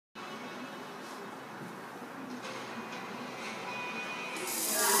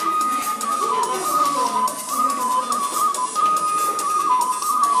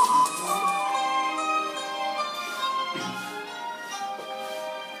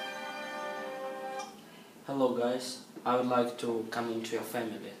Hello guys, I would like to come into your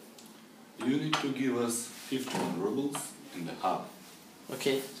family. You need to give us 15 rubles and a half.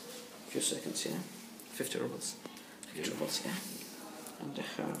 Okay, a few seconds here. 50 rubles. 50 Yeah. rubles, yeah. And a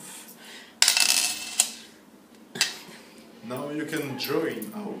half. Now you can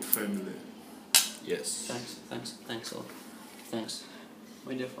join our family. Yes. Thanks a lot. Thanks,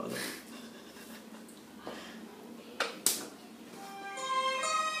 my dear father.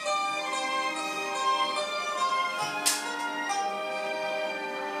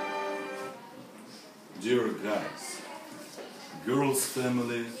 Dear guys, girl's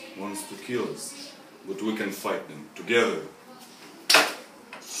family wants to kill us, but we can fight them together.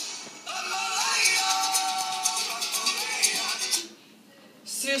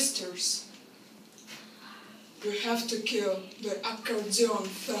 Sisters, we have to kill the accordion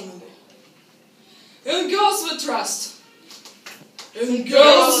family. In girls we trust. In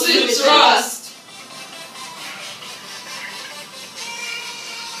girls we trust.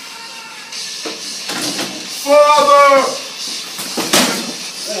 Father!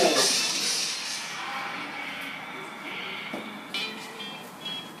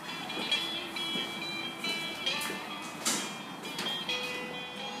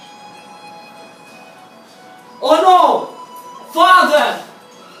 Oh no! Father!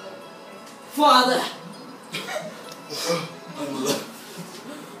 Father! I'm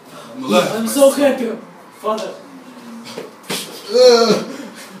alive. I'm alive. I'm so happy! Father!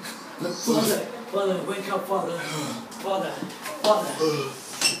 Father, wake up, Father! Father!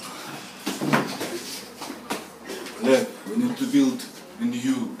 Gleb, we need to build a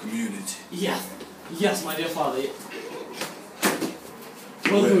new community. Yes, my dear father.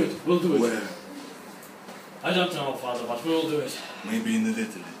 We'll do it. Where? I don't know, Father, but we will do it. Maybe in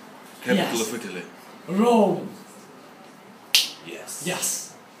Italy. Capital Yes. of Italy. Rome! Yes.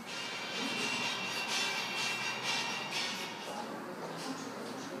 Yes!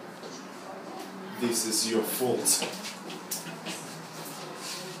 This is your fault.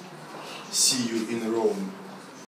 See you in Rome.